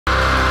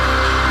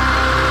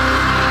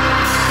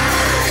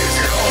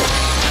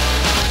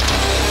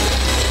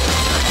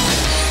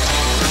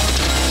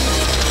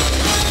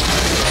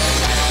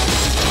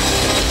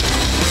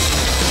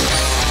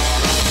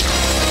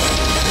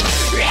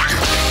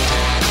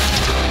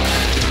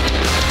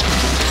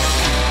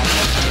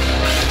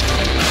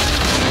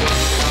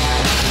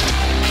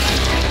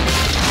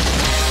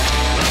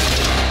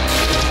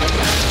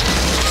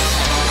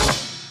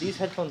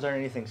headphones aren't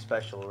anything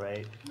special,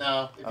 right?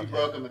 No, if you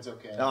broke them, it's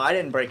okay. No, I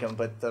didn't break them,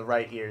 but the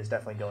right ear is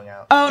definitely going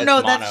out. Oh It's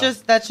no, mono.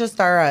 that's just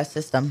our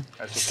system.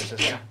 That's just the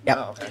system. Yep.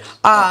 Oh, okay.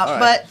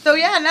 But so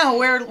yeah, no,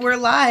 we're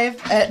live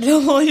at the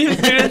Williams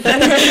Student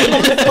Center,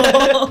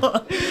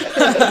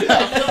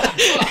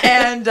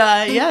 and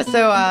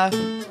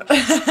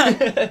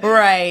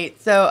right.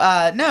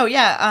 So no,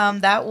 yeah,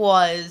 that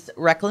was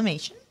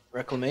Reclamation.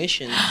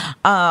 Reclamation.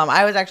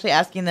 I was actually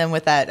asking them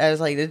with that. I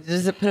was like,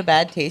 does it put a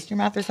bad taste in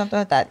your mouth or something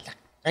with that?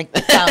 Like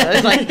the sound. I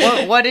was like,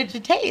 what did you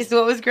taste?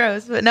 What was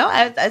gross? But no,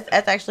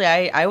 that's actually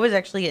I was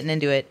actually getting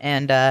into it,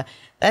 and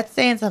that's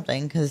saying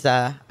something because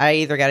I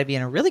either got to be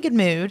in a really good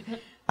mood,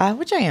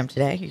 which I am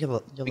today.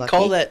 You're We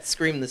call that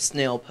scream the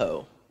snail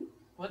po.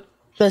 What?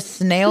 The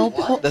snail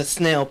po. The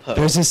snail po.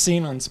 There's a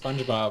scene on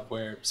SpongeBob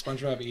where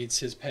SpongeBob eats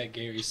his pet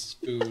Gary's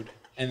food,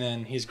 and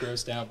then he's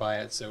grossed out by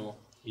it, so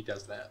he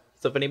does that.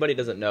 So if anybody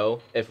doesn't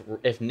know,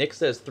 if Nick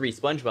says 3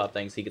 SpongeBob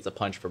things, he gets a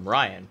punch from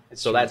Ryan.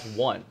 So that's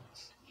 1.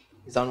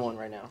 He's on 1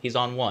 right now. He's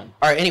on 1.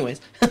 All right,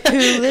 anyways. Who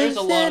lives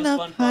a lot in of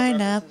a SpongeBob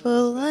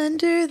pineapple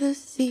under the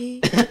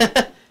sea?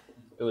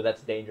 Ooh,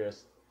 that's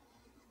dangerous.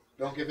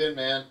 Don't give in,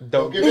 man.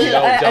 Don't give give in. in.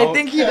 I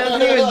think he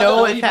doesn't even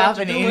know what's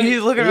happening.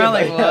 He's looking around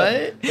like,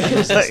 what?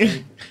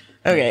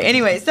 Okay.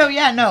 Anyway, so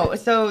yeah, no.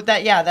 So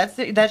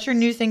that's your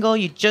new single.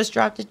 You just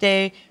dropped it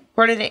today.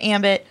 Recorded at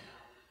Ambit.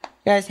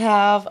 You guys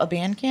have a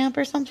Bandcamp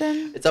or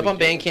something? It's up on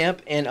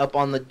Bandcamp and up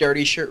on the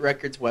Dirty Shirt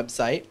Records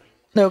website.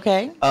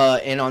 Okay.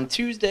 And on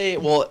Tuesday,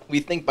 well, we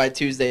think by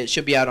Tuesday it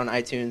should be out on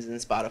iTunes and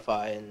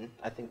Spotify and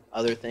I think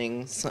other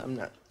things. I'm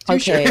not too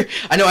sure.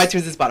 I know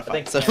iTunes and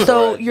Spotify.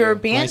 So your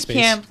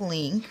Bandcamp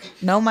link,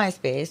 no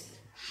MySpace,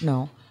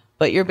 no,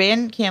 but your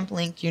Bandcamp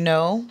link, do you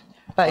know?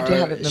 But do you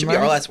have it should be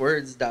memorized?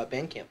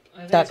 ourlastwords.bandcamp.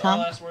 I think it's .com?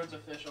 Our Last Words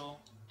Official.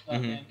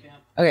 Bandcamp.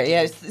 Okay,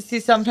 yeah. See,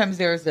 sometimes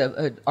there's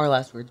a Our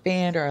Last Words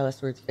band or Our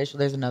Last Words official.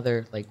 There's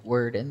another like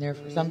word in there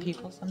for some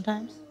people.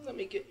 Sometimes. Let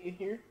me get you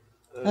here.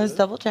 Let's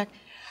double check.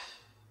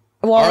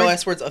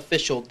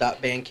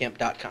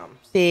 Ourlastwordsofficial.bandcamp.com.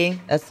 See,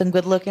 that's some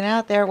good looking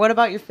out there. What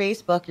about your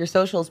Facebook, your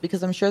socials?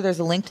 Because I'm sure there's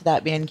a link to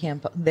that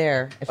Bandcamp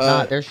there. If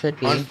not, there should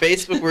be. On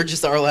Facebook, we're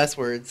just Our Last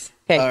Words.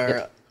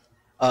 Okay.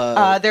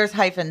 There's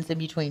hyphens in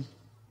between.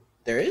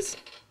 There is?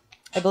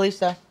 I believe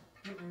so.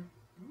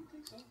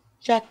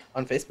 Check.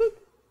 On Facebook?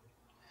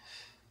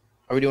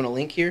 Are we doing a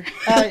link here?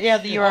 Yeah,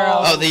 the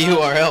URL. Oh, the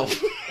URL.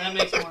 That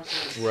makes more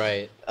sense.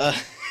 Right.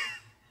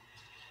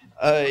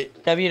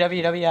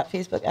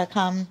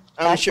 www.facebook.com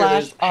I'm sure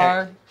there's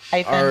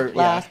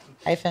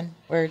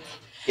r-last-words.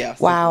 Yeah.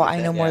 Wow, like I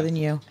that, know more than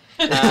you.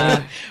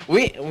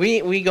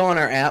 We go on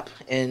our app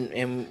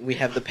and we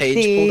have the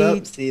page pulled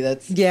up. See,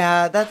 that's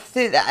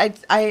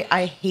it.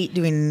 I hate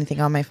doing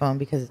anything on my phone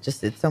because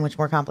it's so much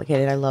more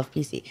complicated. I love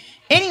PC.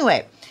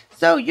 Anyway,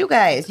 so you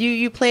guys,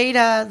 you played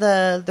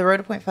the Road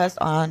to Point Fest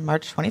on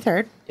March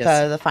 23rd,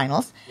 the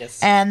finals.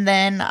 Yes. And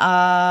then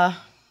I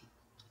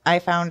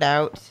found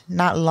out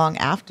not long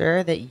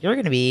after that you're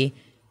going to be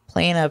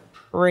playing a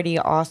pretty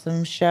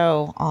awesome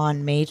show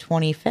on May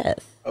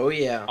 25th. Oh,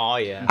 yeah. Oh,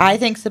 yeah. I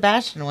think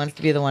Sebastian wants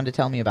to be the one to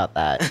tell me about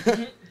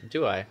that.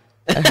 Do I?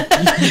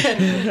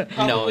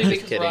 Probably just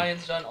because kidding.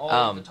 Ryan's done all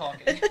of the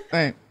talking.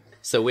 Right.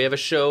 So we have a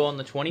show on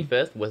the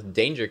 25th with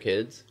Danger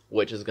Kids,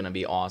 which is going to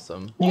be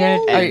awesome.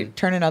 Are you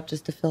turning up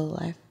just to feel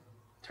alive?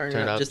 Turn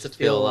it up just to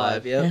feel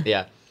alive. Yep.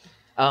 Yeah.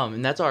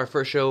 And that's our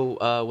first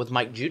show with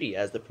Mike Judy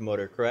as the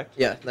promoter, correct?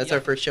 Yeah, that's our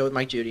first show with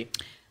Mike Judy.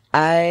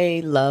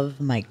 I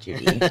love Mike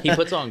Judy. He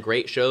puts on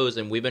great shows,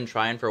 and we've been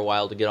trying for a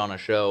while to get on a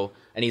show,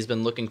 and he's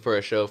been looking for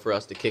a show for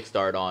us to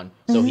kickstart on.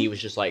 So he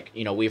was just like,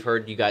 we've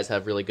heard you guys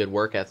have really good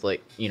work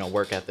ethic,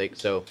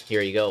 so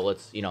here you go.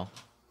 Let's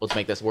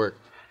make this work.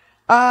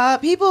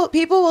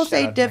 People will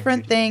say out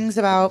different Mike things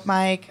about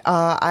Mike.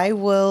 I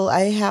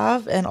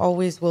have and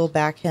always will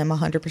back him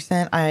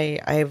 100%.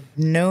 I've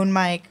known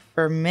Mike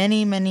for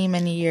many, many,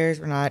 many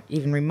years. We're not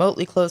even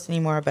remotely close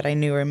anymore, but I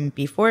knew him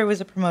before he was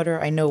a promoter.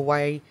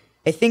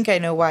 I think I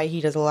know why he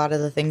does a lot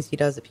of the things he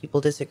does that people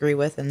disagree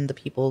with, and the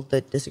people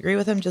that disagree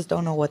with him just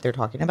don't know what they're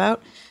talking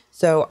about.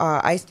 So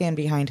I stand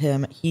behind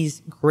him.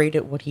 He's great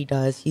at what he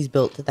does. He's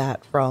built to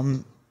that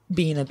from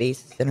being a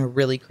bassist in a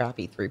really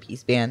crappy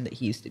 3-piece band that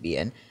he used to be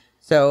in.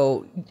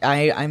 So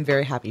I'm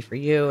very happy for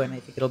you, and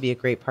I think it'll be a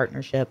great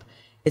partnership.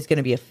 It's going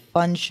to be a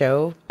fun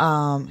show.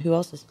 Who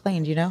else is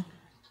playing? Do you know?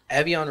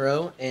 Avion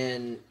Rowe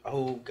and I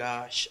believe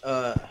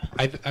a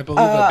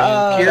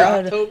band Pure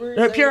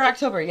October. Pure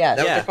October, yes.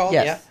 Is that what they're called?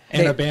 Yes. Yeah.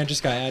 and a band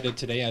just got added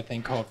today, I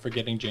think, called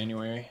Forgetting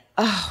January.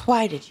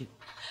 Why did you?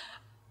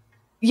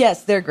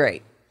 Yes, they're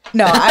great.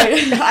 No,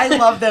 I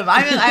love them.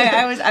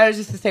 I was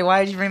just to say,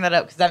 why did you bring that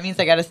up? Because that means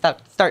I got to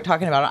start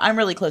talking about it. I'm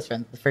really close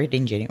friends with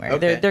Forgetting January.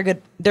 Okay. They're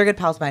good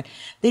pals of mine.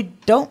 They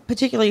don't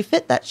particularly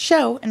fit that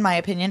show, in my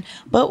opinion,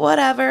 but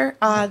whatever.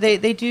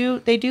 They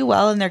do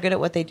well, and they're good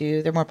at what they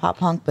do. They're more pop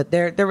punk, but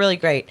they're really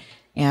great.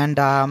 And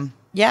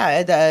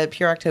the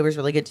Pure October is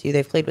really good too.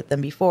 They've played with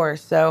them before,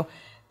 so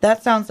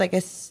that sounds like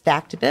a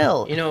stacked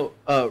bill.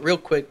 Real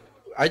quick,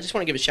 I just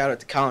want to give a shout out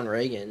to Colin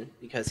Reagan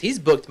because he's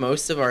booked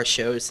most of our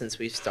shows since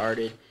we've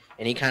started.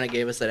 and he kind of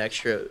gave us that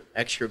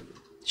extra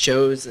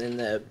shows and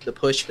the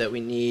push that we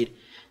need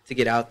to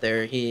get out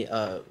there.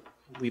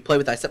 We played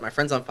with I Set My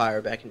Friends on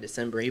Fire back in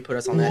December. He put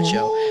us on that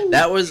show.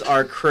 That was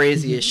our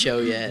craziest show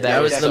yet.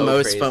 That was the so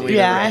most crazy. fun we've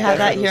Yeah, ever I had. have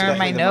that It was here in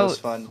my definitely the most notes.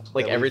 fun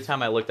Like that every we've-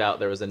 time I looked out,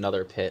 there was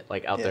another pit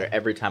like out there. Yeah.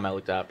 Every time I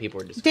looked out, people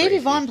were just Davey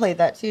crazy. Vaughn played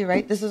that too,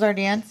 right? This is our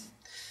dance.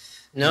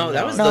 No,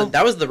 that was No.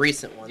 that was the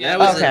recent one. Yeah, That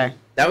was okay.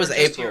 that was We're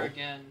just here April.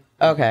 again.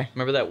 Okay.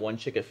 Remember that one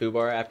chick at Foo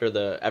Bar after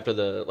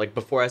the like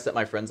before I Set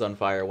My Friends on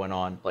Fire went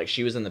on, like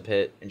she was in the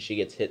pit and she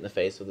gets hit in the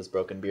face with this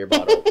broken beer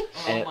bottle,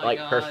 and it, my like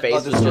her God. face Oh,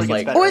 was the just story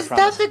like gets better. Oh, is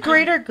that the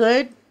greater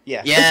good?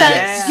 Yeah. Yeah. Is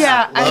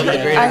that- yeah, Love the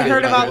greater I good,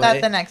 heard by about the that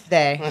way. the next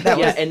day. That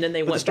yeah, was, and then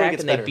they But the went story back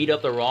gets and they better. beat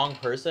up the wrong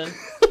person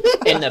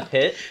in the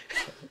pit,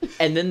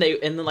 and then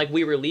like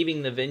we were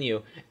leaving the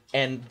venue,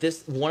 and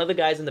this one of the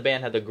guys in the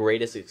band had the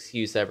greatest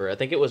excuse ever. I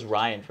think it was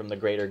Ryan from the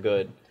Greater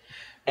Good.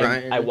 And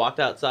Ryan. I walked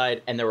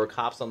outside and there were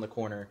cops on the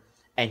corner,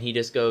 and he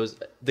just goes,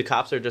 the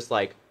cops are just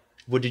like,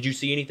 "Well, did you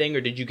see anything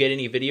or did you get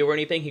any video or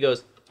anything?" He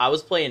goes, "I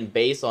was playing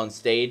bass on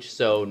stage,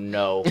 so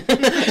no."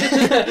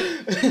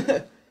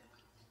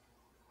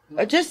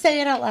 just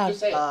say it out loud. Just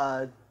say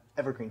it.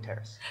 Evergreen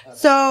Terrace.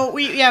 So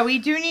we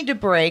do need to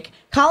break.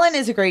 Colin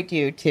is a great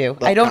dude too.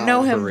 I don't know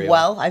Colin, for him real.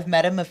 well. I've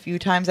met him a few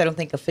times. I don't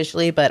think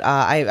officially, but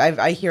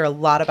I hear a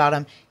lot about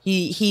him.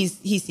 He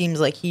seems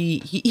like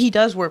he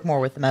does work more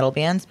with the metal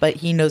bands, but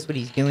he knows what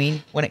he's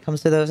doing when it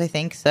comes to those. I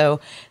think so.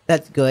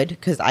 That's good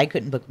because I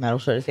couldn't book a metal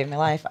show to save my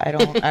life. I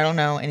don't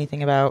know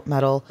anything about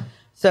metal.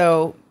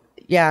 So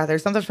yeah,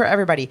 there's something for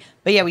everybody.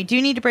 But yeah, we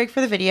do need to break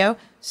for the video.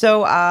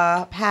 So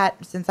Pat,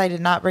 since I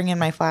did not bring in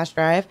my flash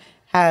drive,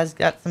 has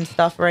got some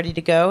stuff ready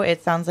to go.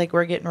 It sounds like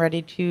we're getting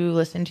ready to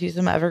listen to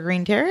some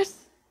Evergreen Terrace.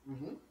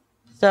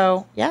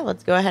 So, yeah,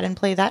 let's go ahead and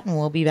play that, and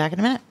we'll be back in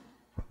a minute.